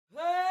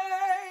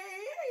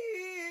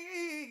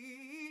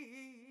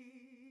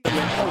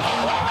Walker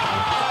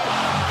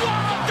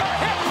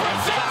hit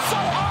Brazil so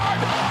hard,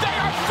 they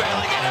are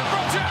feeling it in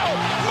Brazil.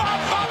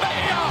 Mamma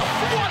mia,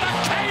 what a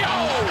KO!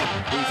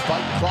 The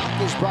fight clock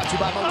is brought to you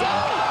by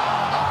Modelo.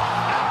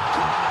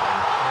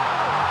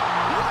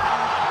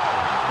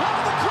 One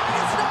of the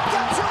greatest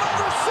knockouts you'll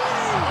ever see!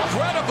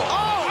 Incredible.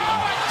 Oh,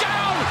 and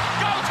down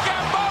goes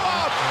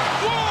Gamboa.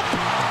 Whoop,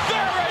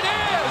 there it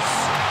is.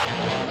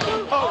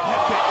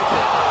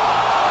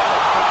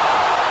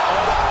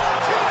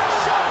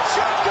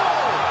 Shevchenko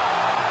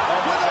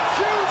with a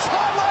huge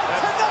highlight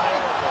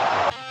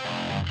tonight!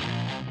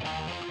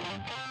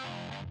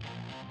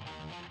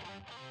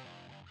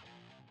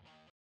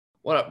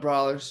 What up,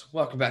 brawlers?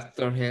 Welcome back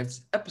to Thrown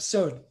Hands,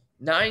 episode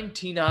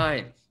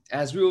 99,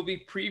 as we will be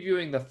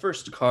previewing the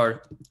first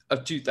card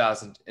of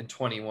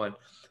 2021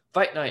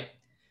 Fight Night.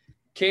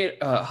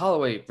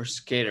 Holloway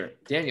versus Kattar.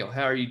 Daniel,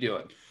 how are you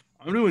doing?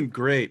 I'm doing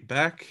great.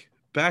 Back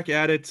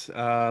at it.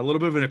 A little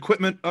bit of an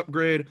equipment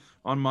upgrade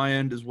on my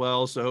end as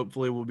well. So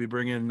hopefully we'll be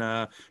bringing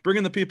the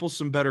people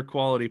some better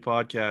quality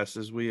podcasts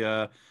as we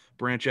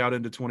branch out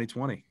into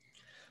 2020.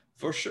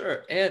 For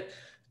sure. And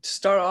to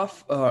start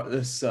off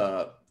this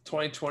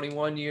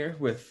 2021 year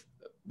with,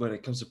 when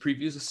it comes to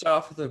previews, let's start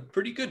off with a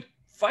pretty good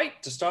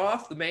fight to start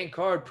off the main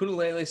card.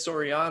 Punahele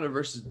Soriano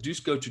versus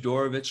Dusko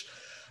Todorovic.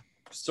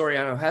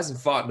 Soriano hasn't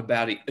fought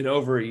in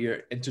over a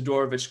year, and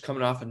Todorovic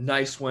coming off a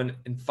nice win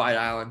in Fight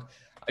Island.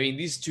 I mean,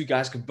 these two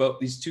can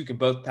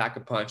both pack a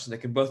punch, and they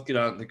can both get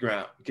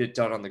it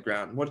done on the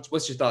ground.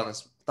 What's your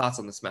thoughts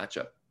on this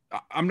matchup?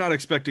 I'm not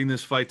expecting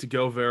this fight to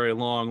go very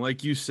long.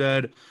 Like you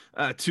said,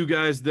 two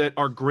guys that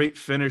are great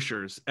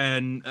finishers,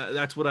 and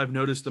that's what I've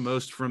noticed the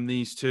most from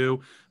these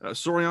two.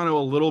 Soriano a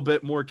little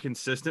bit more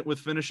consistent with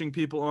finishing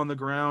people on the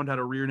ground, had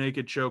a rear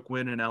naked choke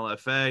win in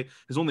LFA.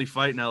 His only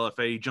fight in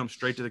LFA, he jumped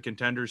straight to the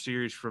Contender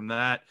Series from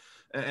that,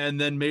 and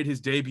then made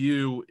his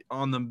debut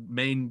on the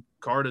main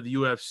card of the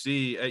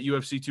UFC at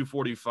UFC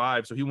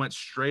 245. So he went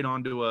straight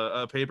onto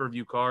a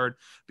pay-per-view card,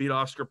 beat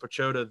Oscar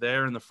Piechota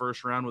there in the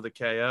first round with a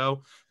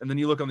KO. And then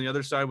you look on the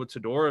other side with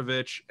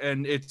Todorovic,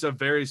 and it's a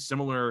very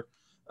similar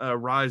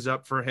rise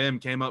up for him.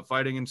 Came up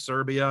fighting in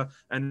Serbia,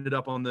 ended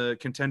up on the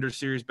Contender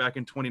Series back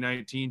in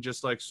 2019,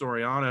 just like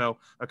Soriano,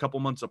 a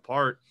couple months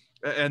apart.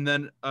 And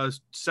then a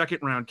second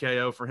round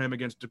KO for him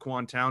against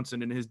Dequan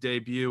Townsend in his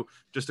debut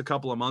just a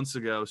couple of months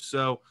ago.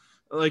 So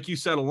like you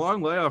said, a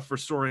long layoff for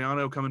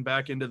Soriano coming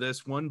back into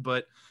this one,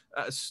 but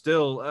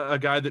still a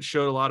guy that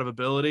showed a lot of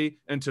ability.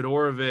 And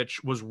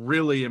Todorovic was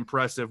really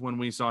impressive when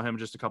we saw him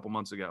just a couple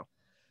months ago.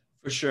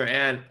 For sure.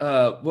 And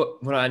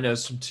what I know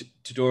from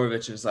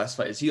Todorovic in his last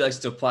fight is he likes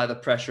to apply the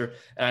pressure.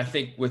 And I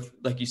think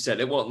like you said,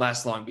 it won't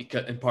last long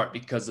in part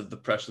because of the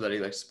pressure that he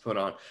likes to put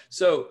on.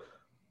 So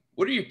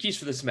what are your keys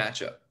for this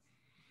matchup?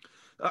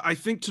 I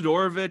think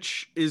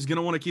Todorovic is going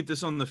to want to keep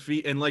this on the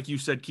feet and, like you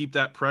said, keep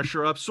that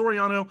pressure up.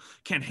 Soriano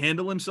can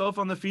handle himself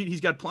on the feet.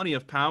 He's got plenty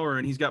of power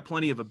and he's got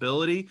plenty of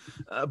ability,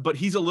 but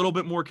he's a little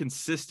bit more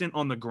consistent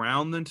on the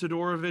ground than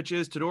Todorovic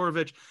is.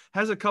 Todorovic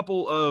has a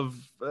couple of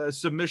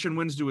submission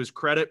wins to his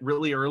credit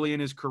really early in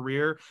his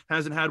career.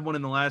 Hasn't had one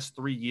in the last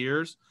 3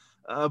 years,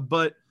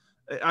 but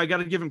I got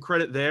to give him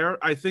credit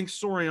there. I think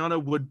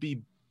Soriano would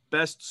be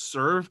best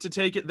served to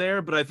take it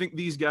there, but I think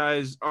these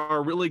guys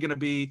are really going to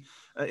be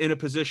in a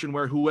position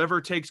where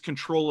whoever takes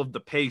control of the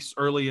pace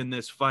early in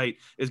this fight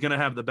is going to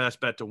have the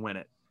best bet to win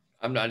it.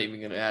 I'm not even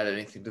going to add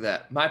anything to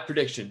that. My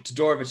prediction,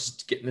 Todorovic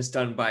is getting this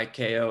done by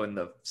KO in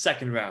the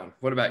second round.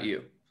 What about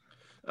you?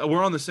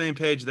 We're on the same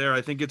page there. I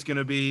think it's going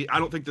to be, I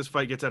don't think this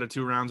fight gets out of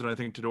 2 rounds, and I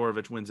think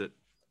Todorovic wins it.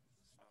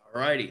 All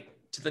righty.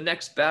 To the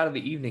next bout of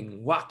the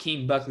evening,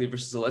 Joaquin Buckley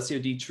versus Alessio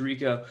Di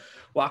Chirico.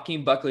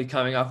 Joaquin Buckley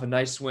coming off a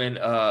nice win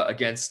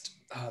against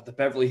the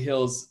Beverly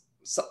Hills,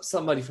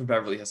 somebody from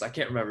Beverly Hills. I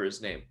can't remember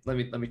his name. Let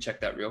me check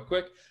that real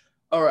quick.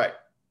 All right.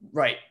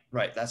 Right.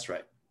 That's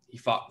right. He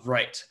fought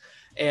right.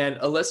 And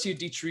Alessio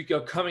Di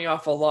Chirico coming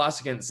off a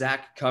loss against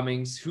Zach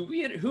Cummings, whom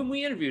we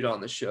interviewed on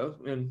the show,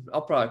 and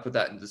I'll probably put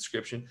that in the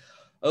description.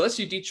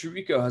 Alessio Di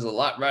Chirico has a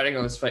lot riding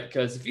on this fight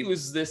because if he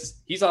loses this,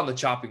 he's on the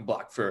chopping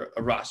block for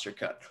a roster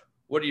cut.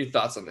 What are your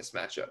thoughts on this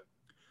matchup?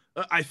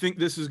 I think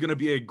this is going to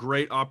be a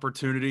great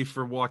opportunity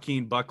for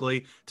Joaquin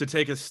Buckley to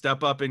take a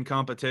step up in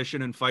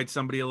competition and fight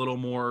somebody a little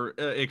more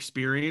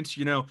experienced.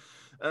 You know,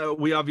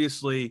 we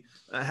obviously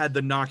had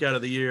the knockout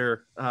of the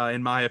year,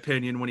 in my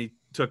opinion, when he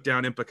took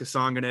down Impa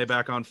Kasanganay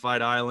back on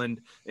Fight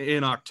Island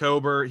in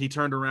October. He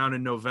turned around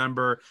in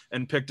November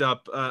and picked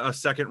up a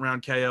second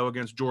round KO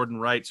against Jordan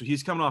Wright. So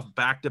he's coming off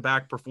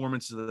back-to-back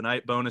performances of the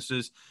night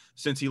bonuses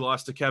since he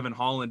lost to Kevin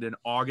Holland in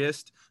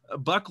August.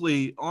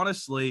 Buckley,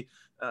 honestly,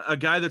 a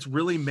guy that's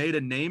really made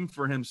a name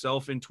for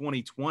himself in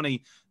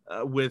 2020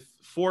 with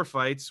 4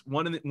 fights,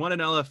 one in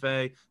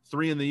LFA,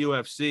 3 in the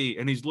UFC,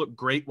 and he's looked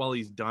great while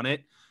he's done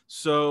it.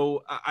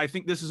 So I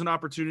think this is an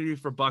opportunity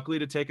for Buckley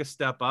to take a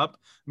step up.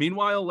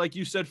 Meanwhile, like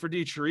you said, for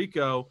Di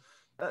Chirico,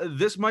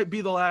 this might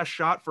be the last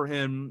shot for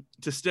him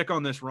to stick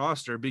on this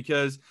roster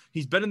because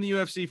he's been in the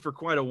UFC for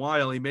quite a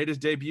while. He made his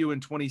debut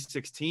in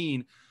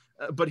 2016.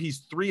 but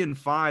he's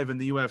 3-5 in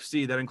the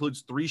UFC. That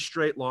includes 3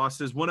 straight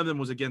losses. One of them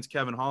was against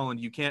Kevin Holland.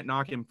 You can't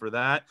knock him for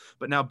that.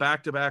 But now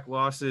back-to-back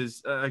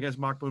losses against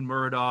Makhmud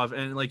Muradov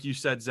and, like you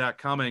said, Zach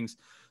Cummings.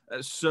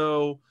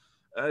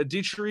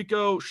 Di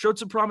Chirico showed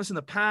some promise in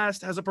the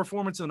past, has a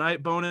performance of the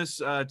night bonus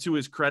to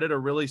his credit, a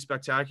really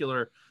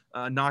spectacular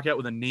knockout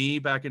with a knee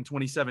back in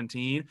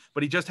 2017,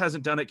 but he just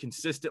hasn't done it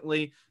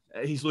consistently.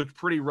 He's looked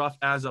pretty rough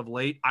as of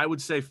late. I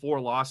would say 4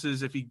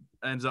 losses if he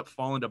ends up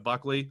falling to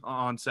Buckley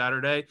on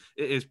Saturday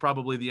is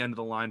probably the end of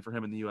the line for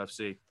him in the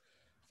UFC.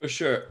 For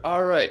sure.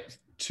 All right.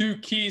 2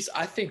 keys.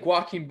 I think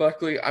Joaquin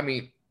Buckley, I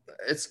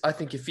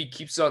think if he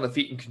keeps it on the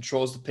feet and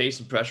controls the pace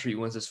and pressure, he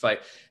wins this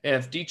fight. And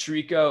if Di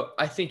Chirico,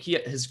 I think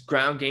his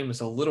ground game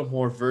is a little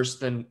more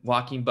versed than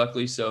Joaquin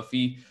Buckley. So if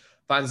he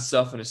finds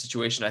himself in a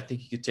situation, I think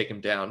he could take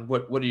him down.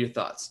 What are your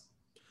thoughts?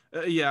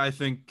 Yeah, I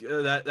think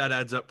that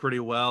adds up pretty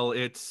well.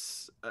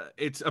 It's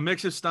a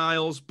mix of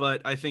styles,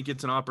 but I think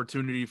it's an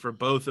opportunity for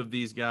both of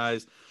these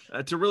guys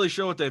to really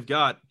show what they've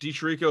got. Di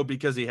Chirico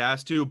because he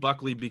has to,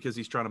 Buckley because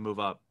he's trying to move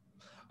up.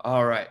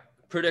 All right.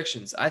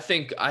 Predictions. I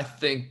think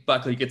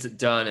Buckley gets it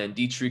done and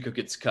Di Chirico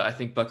gets cut. I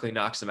think Buckley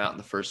knocks him out in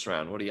the first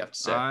round. What do you have to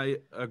say? I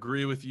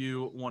agree with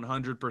you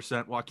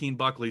 100%. Joaquin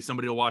Buckley,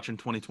 somebody to watch in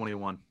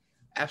 2021.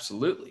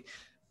 Absolutely.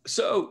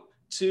 So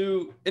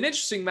to an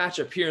interesting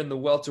matchup here in the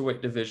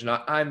welterweight division.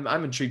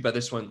 I'm intrigued by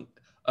this one.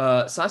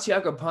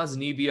 Santiago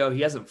Ponzinibbio,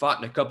 he hasn't fought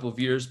in a couple of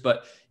years,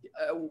 but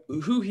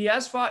who he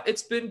has fought,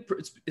 it's been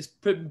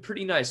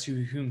pretty nice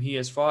whom he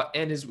has fought,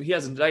 and he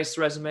has a nice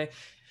resume.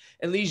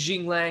 And Li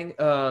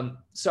Jingliang,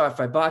 sorry if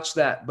I botched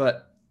that,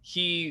 but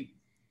he's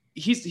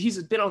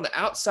been on the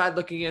outside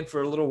looking in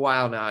for a little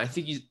while now. I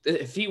think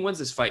if he wins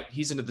this fight,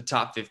 he's into the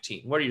top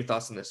 15. What are your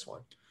thoughts on this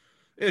one?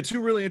 Yeah, 2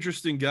 really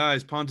interesting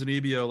guys.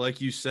 Ponzinibbio,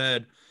 like you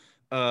said,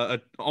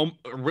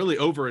 really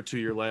over a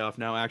 2-year layoff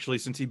now, actually,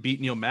 since he beat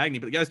Neil Magny.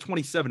 But the guy's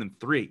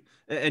 27-3.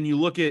 And you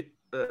look at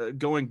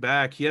going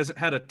back, he hasn't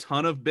had a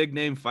ton of big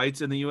name fights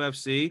in the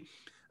UFC.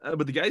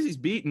 But the guys he's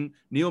beaten,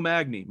 Neil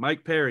Magny,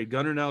 Mike Perry,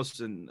 Gunnar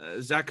Nelson,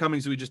 Zach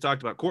Cummings, who we just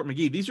talked about, Court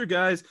McGee, these are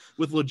guys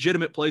with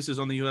legitimate places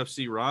on the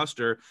UFC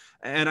roster.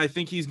 And I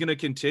think he's going to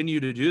continue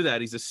to do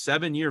that. He's a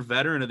 7-year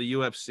veteran of the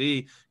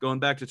UFC going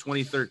back to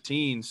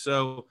 2013.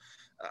 So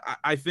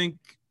I think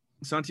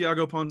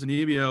Santiago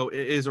Ponzinibbio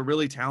is a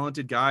really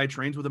talented guy,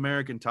 trains with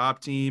American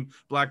Top Team,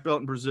 black belt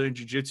in Brazilian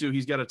Jiu-Jitsu.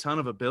 He's got a ton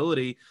of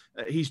ability.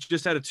 He's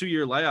just had a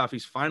 2-year layoff.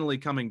 He's finally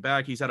coming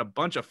back. He's had a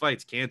bunch of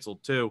fights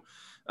canceled too.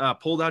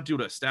 Pulled out due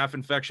to a staph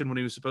infection when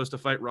he was supposed to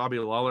fight Robbie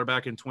Lawler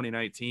back in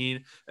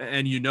 2019.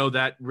 And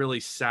that really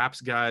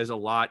saps guys a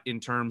lot in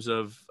terms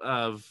of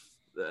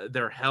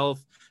their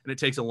health. And it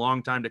takes a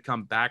long time to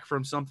come back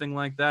from something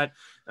like that.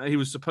 He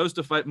was supposed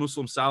to fight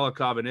Muslim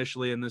Salikov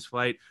initially in this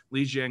fight.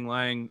 Li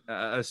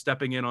Jingliang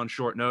stepping in on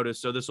short notice.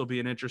 So this will be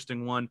an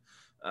interesting one,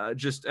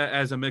 just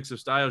as a mix of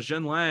styles.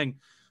 Zhen Lang,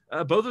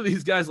 both of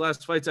these guys'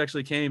 last fights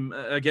actually came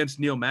against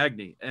Neil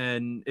Magny,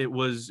 and it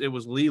was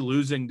Lee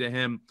losing to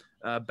him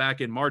back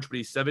in March, but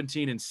he's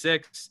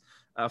 17-6,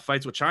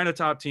 fights with China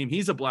Top Team.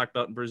 He's a black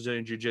belt in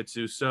Brazilian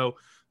Jiu-Jitsu. So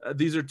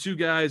these are 2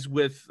 guys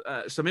with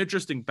some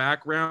interesting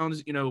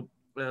backgrounds.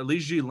 Li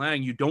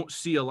Jingliang, you don't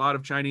see a lot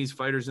of Chinese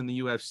fighters in the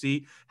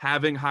UFC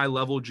having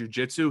high-level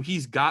jiu-jitsu.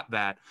 He's got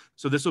that.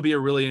 So this will be a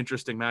really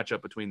interesting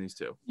matchup between these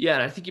 2. Yeah,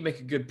 and I think you make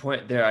a good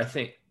point there. I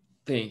think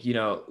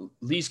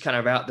Lee's kind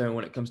of out there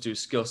when it comes to his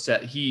skill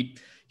set. He's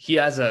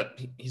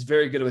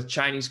very good with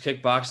Chinese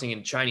kickboxing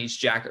and Chinese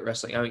jacket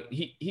wrestling. I mean,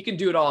 he can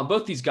do it all, and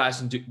both these guys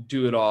can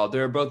do it all.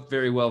 They're both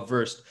very well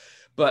versed.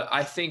 But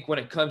I think when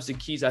it comes to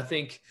keys, I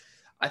think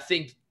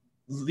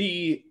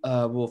Lee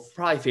will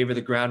probably favor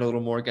the ground a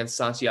little more against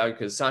Santiago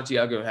because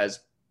Santiago has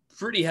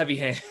pretty heavy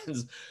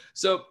hands.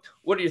 So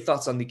what are your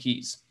thoughts on the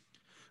keys?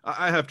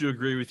 I have to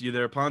agree with you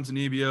there.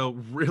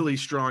 Ponzinibbio, really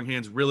strong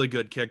hands, really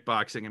good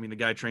kickboxing. I mean, the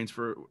guy trains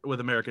with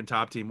American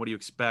Top Team. What do you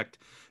expect?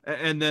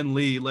 And then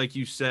Lee, like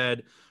you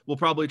said, will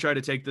probably try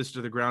to take this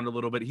to the ground a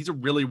little bit. He's a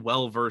really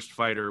well-versed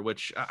fighter,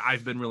 which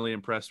I've been really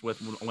impressed with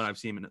when I've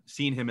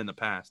seen him in the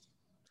past.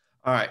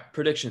 All right,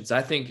 predictions.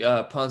 I think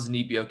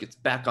Ponzinibbio gets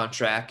back on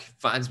track,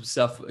 finds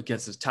himself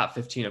against his top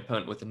 15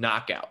 opponent with a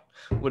knockout.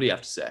 What do you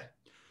have to say?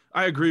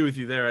 I agree with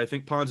you there. I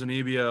think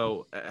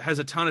Ponzinibbio has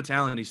a ton of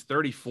talent. He's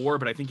 34,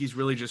 but I think he's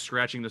really just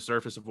scratching the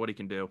surface of what he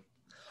can do.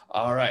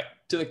 All right,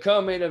 to the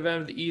co-main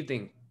event of the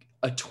evening,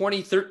 a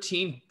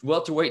 2013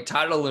 welterweight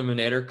title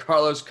eliminator,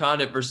 Carlos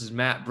Condit versus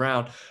Matt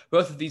Brown.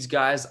 Both of these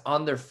guys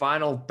on their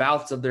final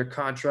bouts of their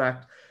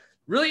contract.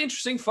 Really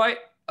interesting fight.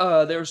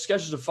 They were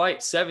scheduled to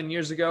fight 7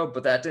 years ago,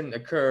 but that didn't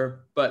occur.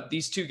 But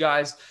these 2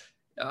 guys,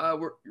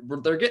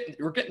 we're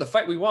getting the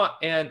fight we want,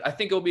 and I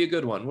think it'll be a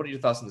good one. What are your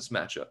thoughts on this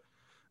matchup?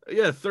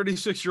 Yeah,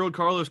 36-year-old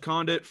Carlos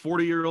Condit,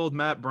 40-year-old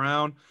Matt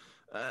Brown.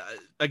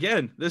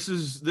 Again, this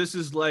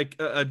is like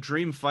a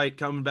dream fight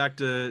coming back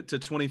to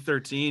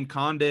 2013.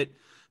 Condit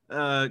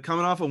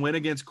coming off a win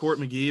against Court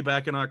McGee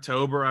back in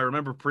October. I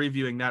remember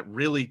previewing that,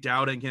 really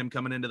doubting him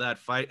coming into that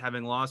fight,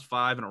 having lost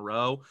 5 in a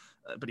row.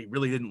 But he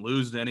really didn't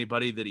lose to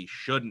anybody that he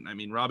shouldn't. I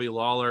mean, Robbie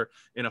Lawler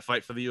in a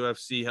fight for the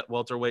UFC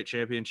welterweight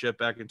championship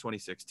back in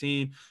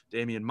 2016,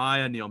 Damian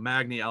Maia, Neil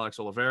Magny, Alex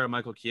Oliveira,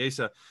 Michael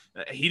Chiesa.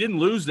 He didn't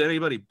lose to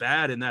anybody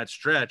bad in that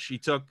stretch. He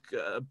took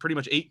pretty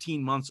much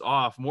 18 months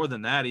off, more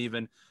than that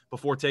even,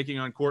 before taking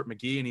on Court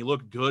McGee, and he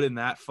looked good in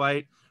that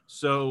fight.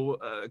 So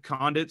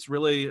Condit's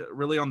really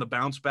on the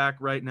bounce back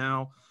right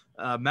now.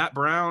 Matt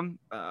Brown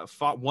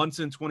fought once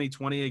in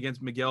 2020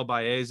 against Miguel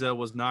Baeza,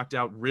 was knocked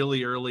out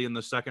really early in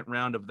the second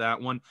round of that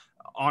one.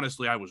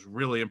 Honestly, I was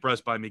really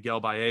impressed by Miguel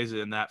Baeza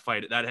in that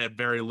fight. That had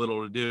very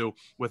little to do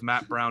with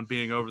Matt Brown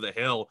being over the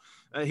hill.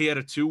 He had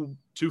a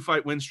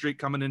two-fight win streak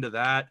coming into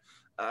that.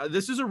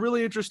 This is a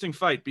really interesting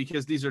fight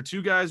because these are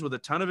two guys with a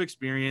ton of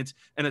experience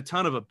and a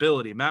ton of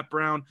ability. Matt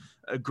Brown,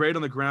 great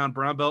on the ground,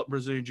 brown belt in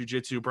Brazilian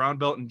Jiu-Jitsu, brown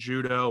belt in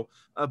judo,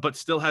 but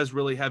still has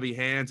really heavy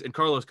hands. And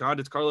Carlos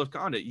Condit's Carlos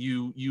Condit.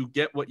 You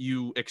get what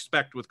you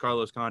expect with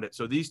Carlos Condit.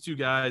 So these two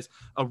guys,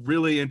 a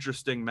really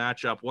interesting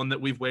matchup, one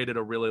that we've waited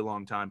a really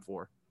long time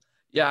for.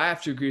 Yeah, I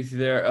have to agree with you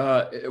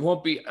there. It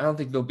won't be, I don't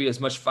think there'll be as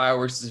much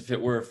fireworks as if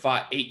it were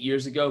fought 8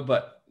 years ago,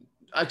 but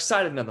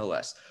excited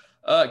nonetheless.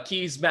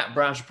 Keys, Matt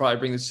Brown should probably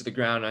bring this to the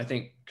ground. I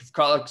think if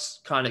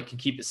Carlos Condit can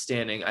keep it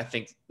standing, I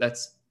think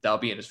that'll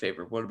be in his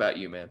favor. What about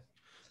you, man?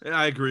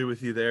 I agree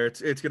with you there.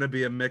 It's going to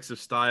be a mix of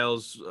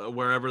styles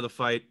wherever the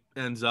fight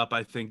ends up.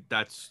 I think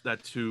that's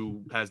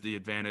who has the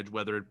advantage,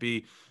 whether it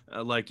be,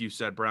 like you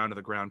said, Brown to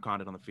the ground,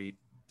 Condit on the feet.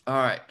 All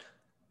right.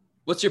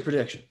 What's your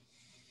prediction?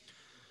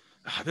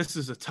 This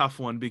is a tough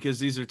one because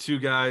these are two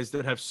guys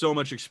that have so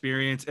much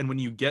experience. And when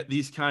you get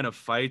these kind of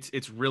fights,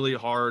 it's really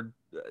hard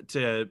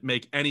to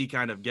make any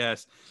kind of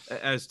guess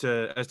as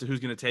to who's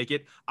going to take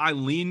it. I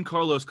lean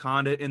Carlos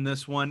Condit in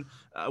this one.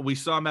 We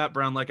saw Matt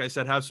Brown, like I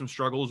said, have some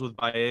struggles with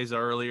Baeza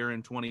earlier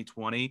in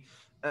 2020.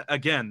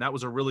 Again, that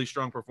was a really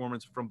strong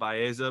performance from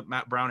Baeza.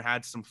 Matt Brown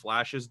had some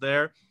flashes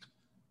there,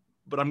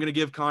 but I'm going to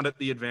give Condit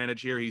the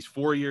advantage here. He's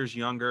 4 years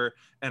younger,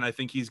 and I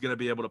think he's going to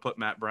be able to put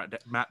Matt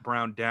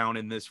Brown down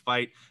in this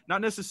fight.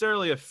 Not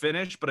necessarily a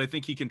finish, but I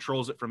think he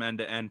controls it from end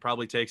to end,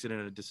 probably takes it in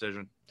a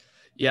decision.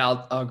 Yeah,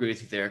 I'll agree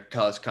with you there.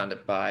 Carlos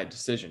Condit by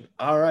decision.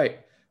 All right,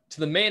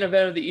 to the main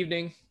event of the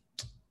evening,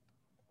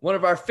 one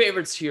of our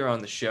favorites here on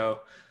the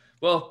show.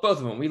 Well, both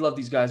of them. We love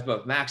these guys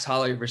both. Max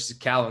Holloway versus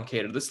Calvin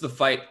Kattar. This is the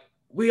fight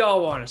we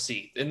all want to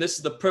see, and this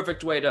is the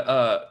perfect way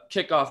to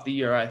kick off the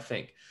year, I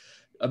think.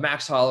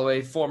 Max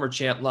Holloway, former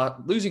champ,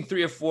 losing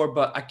 3 of 4,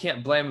 but I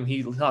can't blame him.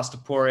 He lost to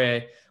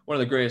Poirier, one of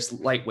the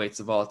greatest lightweights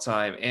of all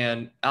time,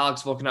 and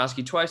Alex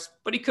Volkanovski twice,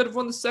 but he could have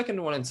won the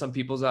second one in some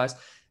people's eyes.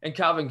 And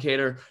Calvin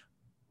Kattar,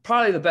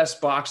 probably the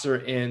best boxer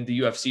in the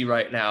UFC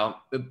right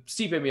now.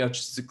 Stipe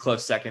Miocic is a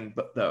close second,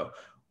 but though.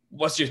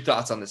 What's your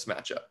thoughts on this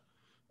matchup?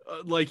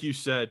 Like you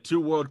said,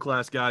 two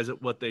world-class guys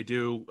at what they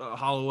do.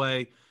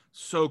 Holloway,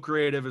 so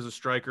creative as a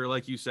striker.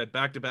 Like you said,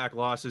 back-to-back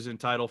losses in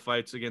title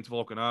fights against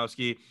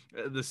Volkanovski.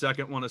 The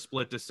second one, a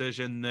split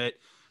decision that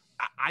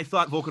I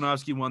thought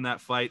Volkanovski won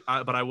that fight,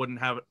 but I wouldn't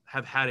have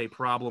had a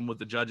problem with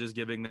the judges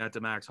giving that to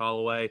Max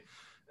Holloway.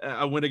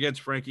 A win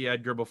against Frankie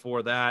Edgar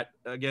before that.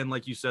 Again,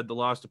 like you said, the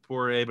loss to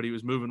Poirier, but he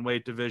was moving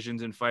weight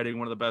divisions and fighting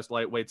one of the best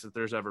lightweights that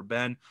there's ever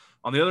been.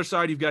 On the other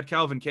side, you've got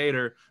Calvin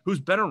Kattar, who's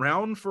been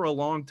around for a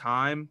long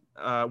time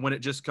when it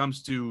just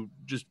comes to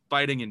just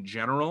fighting in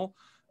general.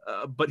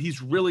 But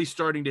he's really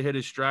starting to hit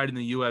his stride in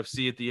the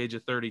UFC at the age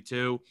of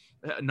 32.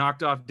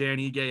 Knocked off Dan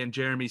Ige and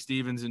Jeremy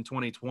Stephens in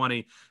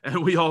 2020.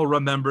 And we all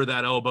remember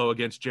that elbow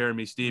against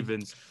Jeremy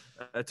Stephens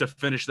to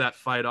finish that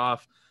fight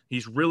off.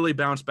 He's really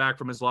bounced back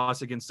from his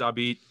loss against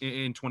Zabit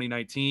in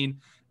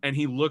 2019, and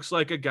he looks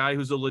like a guy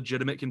who's a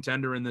legitimate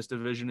contender in this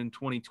division in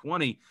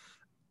 2020.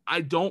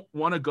 I don't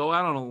want to go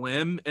out on a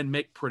limb and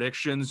make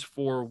predictions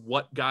for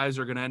what guys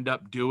are going to end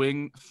up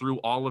doing through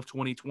all of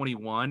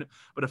 2021,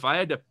 but if I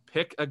had to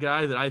pick a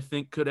guy that I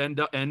think could end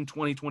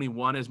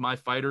 2021 as my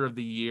fighter of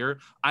the year,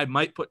 I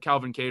might put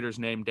Calvin Kattar's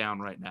name down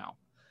right now.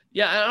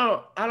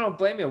 Yeah, I don't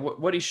blame you.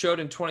 What he showed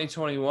in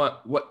 2021,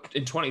 what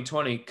in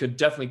 2020 could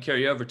definitely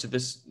carry over to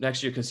this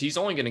next year because he's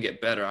only going to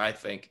get better, I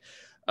think,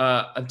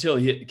 until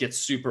he gets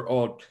super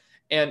old.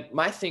 And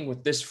my thing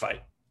with this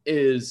fight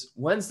is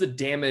when's the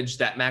damage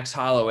that Max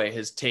Holloway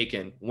has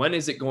taken? When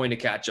is it going to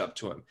catch up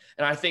to him?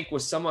 And I think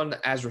with someone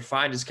as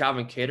refined as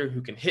Calvin Kattar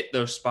who can hit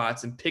those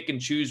spots and pick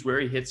and choose where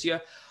he hits you,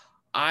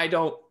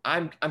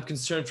 I'm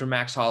concerned for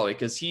Max Holloway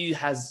because he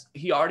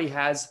already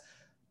has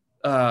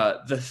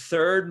the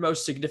third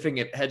most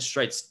significant head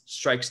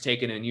strikes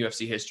taken in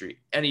UFC history.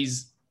 And he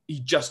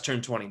just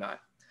turned 29.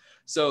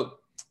 So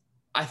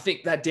I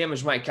think that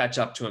damage might catch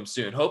up to him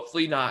soon.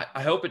 Hopefully not.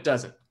 I hope it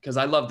doesn't because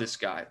I love this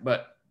guy,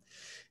 but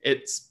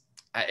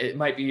it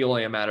might be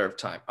only a matter of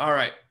time. All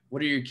right.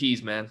 What are your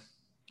keys, man?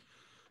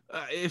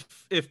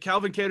 If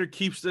Calvin Kattar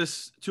keeps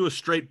this to a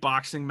straight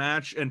boxing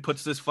match and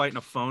puts this fight in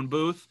a phone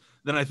booth,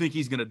 then I think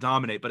he's going to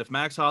dominate. But if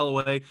Max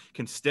Holloway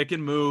can stick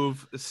and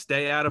move,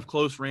 stay out of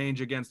close range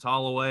against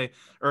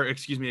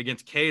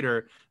against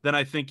Kattar, then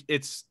I think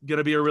it's going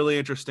to be a really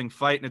interesting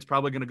fight, and it's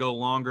probably going to go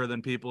longer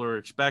than people are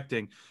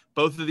expecting.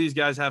 Both of these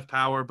guys have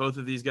power. Both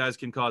of these guys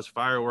can cause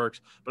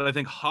fireworks, but I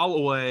think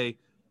Holloway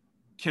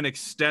can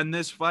extend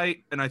this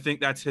fight, and I think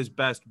that's his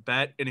best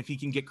bet. And if he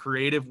can get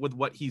creative with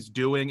what he's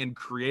doing and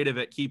creative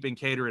at keeping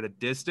Kattar at a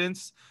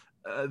distance,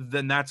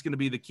 then that's going to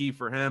be the key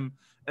for him.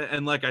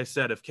 And like I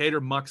said, if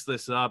Kattar mucks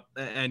this up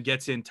and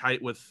gets in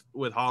tight with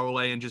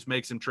Holloway and just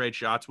makes him trade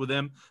shots with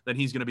him, then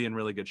he's going to be in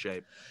really good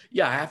shape.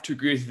 Yeah, I have to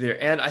agree with you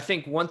there. And I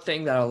think one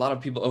thing that a lot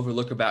of people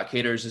overlook about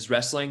Kattar is his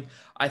wrestling.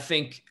 I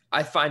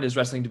find his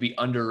wrestling to be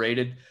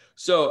underrated.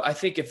 So I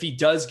think if he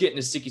does get in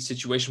a sticky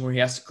situation where he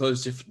has to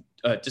close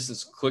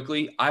distance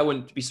quickly, I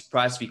wouldn't be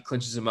surprised if he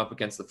clinches him up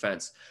against the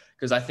fence,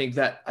 because I think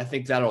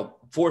that'll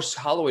force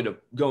Holloway to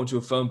go into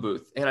a phone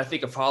booth. And I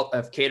think if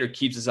Kattar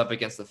keeps us up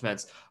against the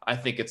fence, I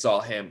think it's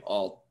all him,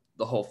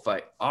 the whole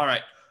fight. All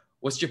right,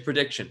 what's your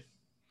prediction?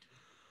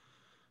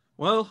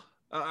 Well,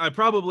 I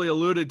probably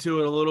alluded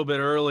to it a little bit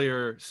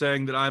earlier,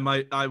 saying that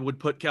I would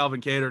put Calvin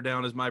Kattar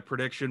down as my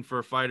prediction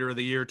for Fighter of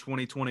the Year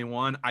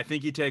 2021. I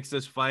think he takes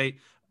this fight.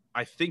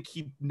 I think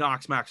he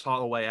knocks Max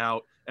Holloway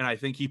out, and I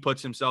think he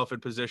puts himself in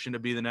position to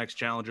be the next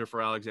challenger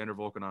for Alexander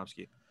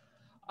Volkanovski.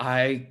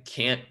 I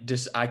can't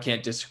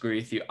disagree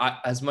with you.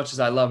 As much as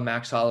I love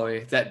Max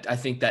Holloway, I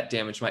think that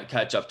damage might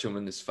catch up to him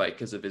in this fight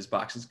because of his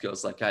boxing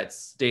skills, like I had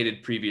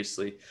stated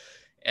previously.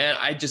 And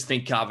I just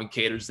think Calvin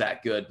Kattar's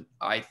that good.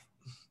 I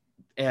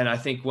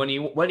think when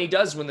he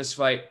does win this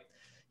fight,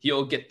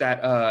 he'll get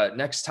that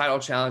next title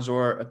challenge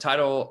or a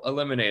title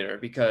eliminator,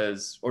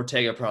 because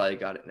Ortega probably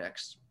got it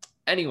next.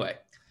 Anyway,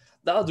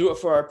 that'll do it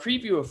for our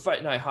preview of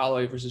Fight Night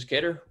Holloway versus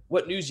Kattar.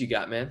 What news you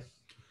got, man?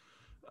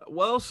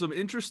 Well, some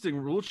interesting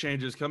rule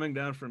changes coming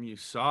down from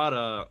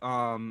USADA.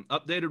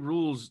 Updated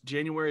rules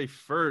January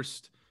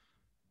 1st.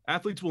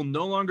 Athletes will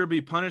no longer be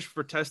punished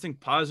for testing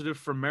positive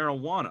for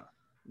marijuana,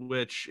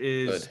 which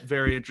is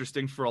very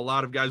interesting for a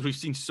lot of guys. We've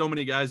seen so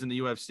many guys in the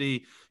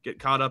UFC get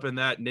caught up in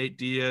that. Nate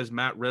Diaz,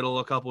 Matt Riddle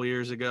a couple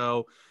years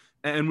ago.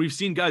 And we've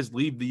seen guys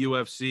leave the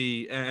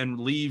UFC and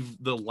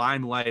leave the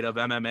limelight of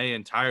MMA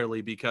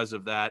entirely because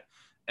of that.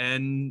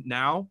 And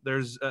now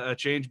there's a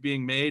change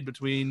being made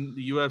between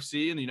the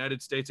UFC and the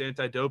United States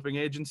Anti-Doping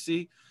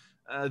Agency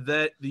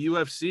that the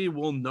UFC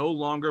will no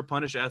longer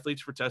punish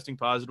athletes for testing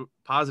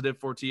positive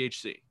for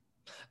THC.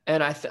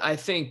 And I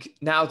think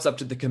now it's up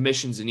to the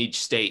commissions in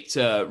each state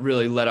to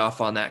really let off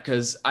on that,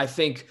 because I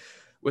think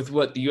with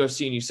what the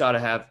UFC and USADA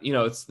have,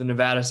 it's the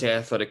Nevada State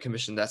Athletic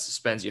Commission that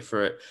suspends you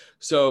for it.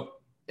 So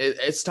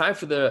it's time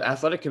for the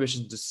athletic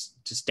commission to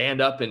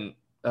stand up and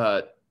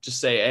just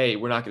say, hey,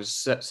 we're not going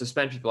to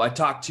suspend people. I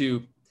talked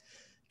to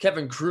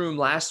Kevin Kroom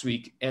last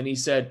week, and he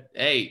said,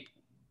 hey,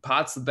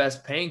 pot's the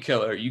best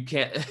painkiller.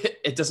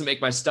 It doesn't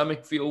make my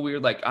stomach feel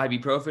weird like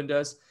ibuprofen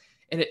does,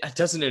 and it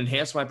doesn't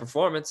enhance my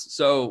performance.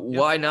 So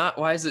why not?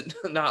 Why is it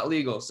not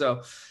legal?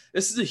 So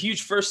this is a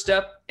huge first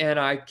step, and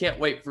I can't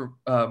wait for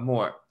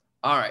more.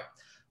 All right.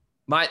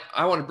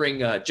 I want to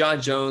bring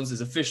Jon Jones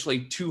is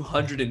officially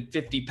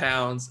 250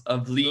 pounds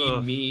of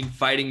lean, mean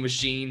fighting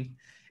machine.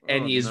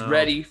 And he is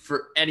ready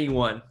for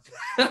anyone.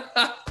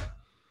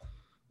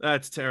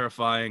 That's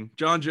terrifying.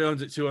 Jon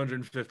Jones at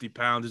 250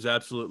 pounds is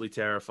absolutely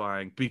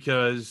terrifying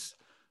because,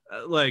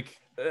 let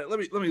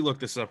me look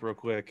this up real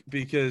quick,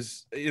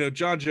 because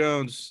Jon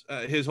Jones,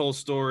 his whole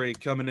story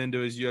coming into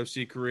his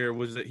UFC career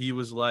was that he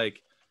was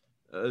like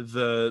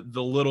the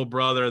little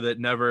brother that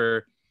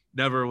never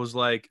was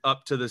like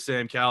up to the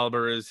same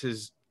caliber as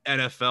his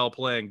NFL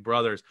playing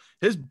brothers.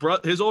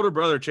 His older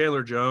brother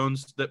Chandler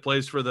Jones, that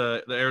plays for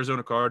the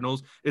Arizona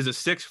Cardinals, is a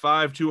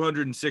 6'5",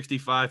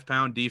 265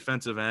 pound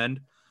defensive end.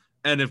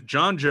 And if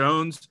Jon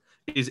Jones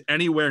is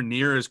anywhere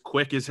near as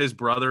quick as his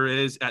brother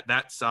is at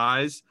that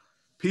size,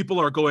 people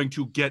are going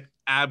to get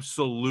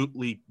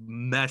absolutely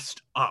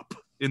messed up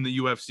in the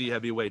UFC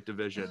heavyweight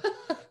division.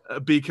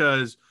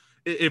 Because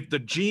if the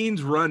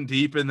genes run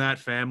deep in that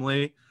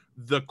family,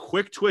 the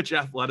quick twitch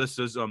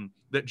athleticism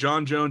that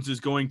Jon Jones is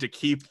going to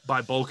keep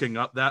by bulking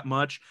up that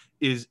much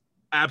is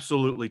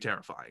absolutely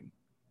terrifying.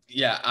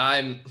 Yeah,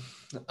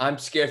 I'm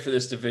scared for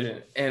this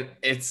division. And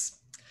it's,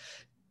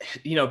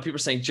 people are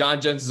saying Jon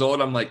Jones is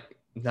old. I'm like,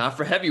 not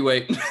for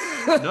heavyweight.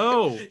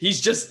 No.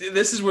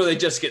 This is where they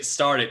just get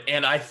started.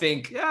 And I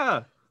think,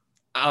 I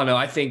don't know,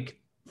 I think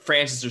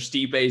Francis or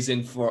Stipe is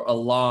in for a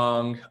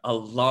long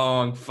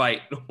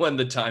fight when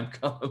the time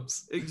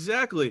comes.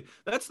 Exactly.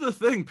 That's the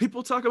thing.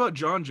 People talk about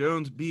Jon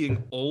Jones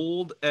being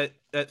old at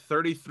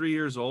 33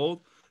 years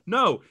old.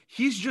 No,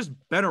 he's just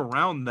been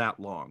around that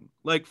long.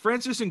 Like,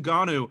 Francis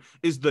Ngannou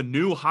is the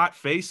new hot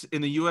face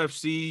in the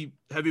UFC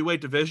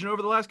heavyweight division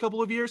over the last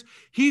couple of years.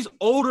 He's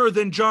older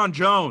than Jon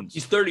Jones.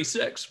 He's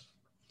 36.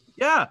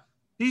 Yeah.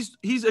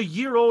 He's a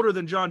year older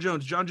than Jon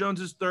Jones. Jon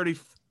Jones is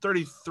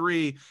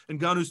 33 and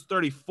Ngannou's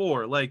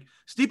 34. Like,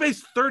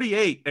 Stipe's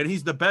 38 and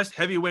he's the best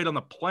heavyweight on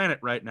the planet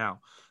right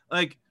now.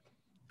 Like,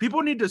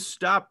 people need to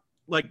stop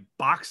like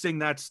boxing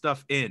that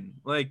stuff in.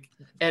 Like,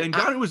 And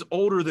Ngannou was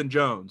older than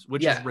Jones,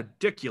 which is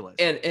ridiculous.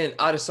 And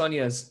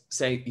Adesanya is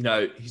saying,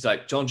 he's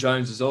like, John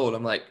Jones is old.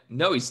 I'm like,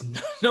 no, he's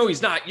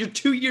not. You're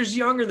 2 years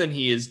younger than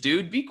he is,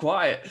 dude. Be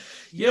quiet.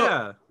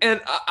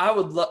 And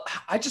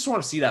I just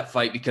want to see that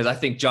fight because I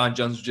think John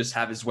Jones would just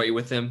have his way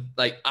with him.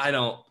 Like, I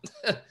don't.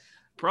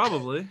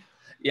 Probably.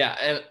 Yeah.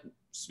 And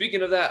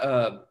speaking of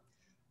that,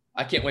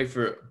 I can't wait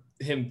for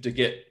him to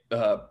get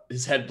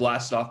his head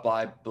blasted off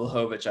by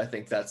Blachowicz. I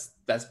think that's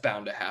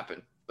bound to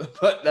happen.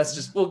 But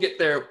we'll get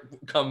there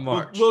come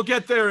March. We'll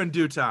get there in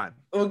due time.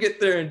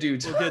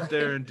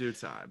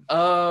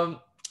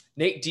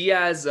 Nate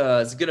Diaz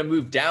is going to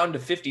move down to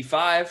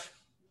 55.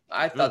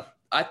 I thought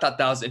that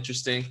was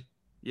interesting.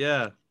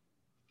 Yeah.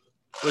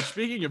 But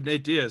speaking of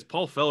Nate Diaz,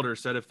 Paul Felder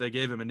said if they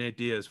gave him a Nate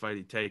Diaz fight,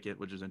 he'd take it,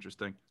 which is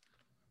interesting.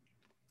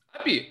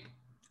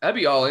 I'd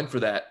be all in for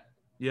that.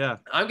 Yeah.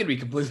 I'm going to be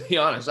completely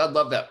honest. I'd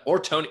love that. Or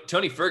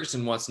Tony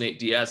Ferguson wants Nate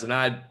Diaz, and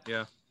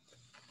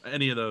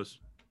any of those.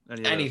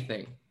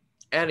 Anything.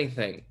 I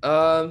think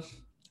the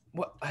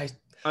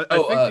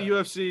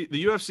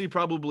UFC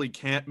probably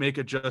can't make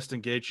a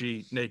Justin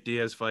Gaethje Nate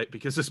Diaz fight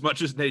because as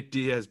much as Nate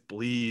Diaz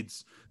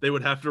bleeds, they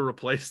would have to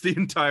replace the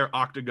entire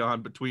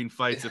octagon between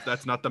fights if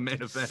that's not the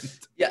main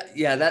event.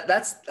 Yeah,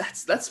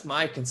 that's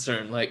my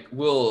concern. Like,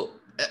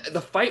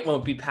 the fight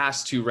won't be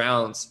past 2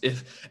 rounds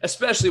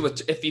especially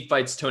if he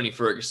fights Tony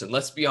Ferguson.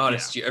 Let's be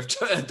honest here.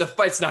 The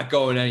fight's not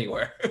going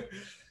anywhere.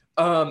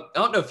 I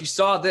don't know if you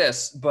saw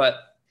this, but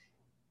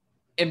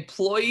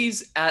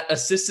employees at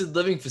assisted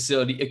living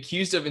facility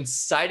accused of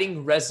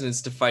inciting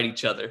residents to fight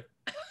each other.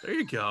 There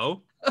you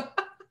go.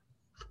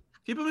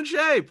 Keep them in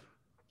shape.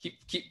 Keep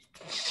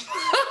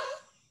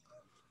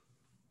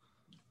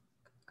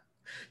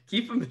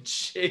them in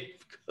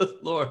shape. Good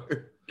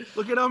Lord.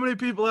 Look at how many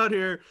people out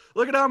here.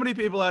 Are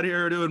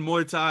doing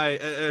Muay Thai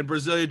and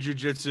Brazilian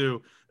Jiu-Jitsu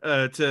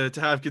to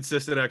have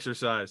consistent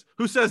exercise.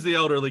 Who says the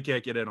elderly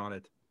can't get in on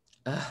it?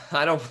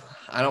 I don't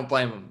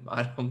blame them.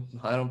 I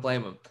don't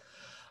blame them.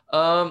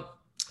 I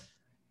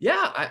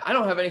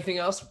don't have anything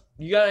else.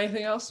 You got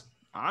anything else?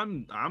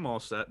 I'm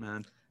all set,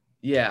 man.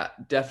 Yeah,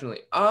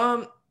 definitely.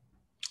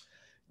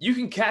 You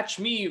can catch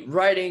me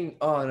writing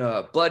on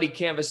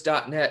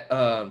bloodycanvas.net.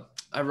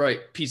 I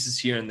write pieces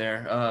here and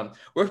there.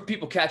 Where can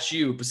people catch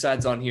you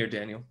besides on here,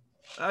 Daniel?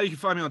 You can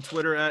find me on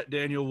Twitter at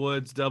Daniel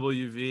Woods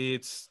WV.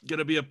 It's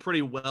gonna be a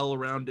pretty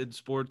well-rounded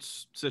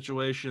sports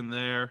situation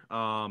there.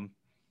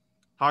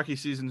 Hockey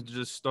season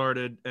just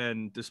started,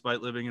 and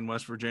despite living in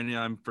West Virginia,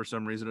 I'm for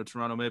some reason a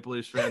Toronto Maple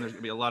Leafs fan. There's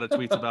gonna be a lot of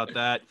tweets about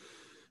that.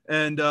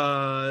 And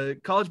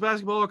college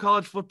basketball,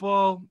 college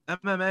football,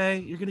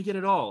 MMA, you're gonna get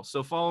it all.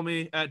 So follow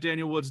me at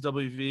Daniel Woods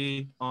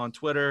WV on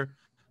Twitter.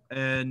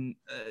 And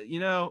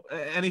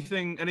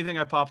anything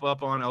I pop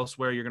up on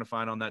elsewhere, you're gonna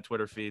find on that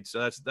Twitter feed.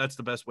 So that's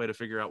the best way to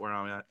figure out where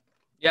I'm at.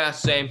 Yeah,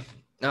 same.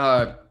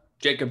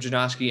 Jacob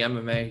Janoski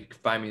MMA, you can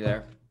find me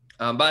there.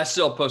 But I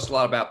still post a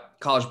lot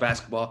about college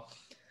basketball,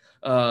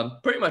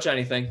 pretty much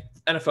anything,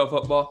 NFL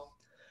football.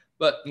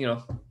 But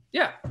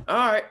yeah.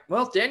 All right.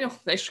 Well, Daniel,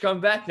 thanks for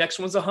coming back. Next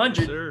one's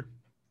 100. Sure.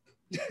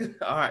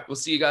 All right. We'll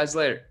see you guys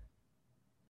later.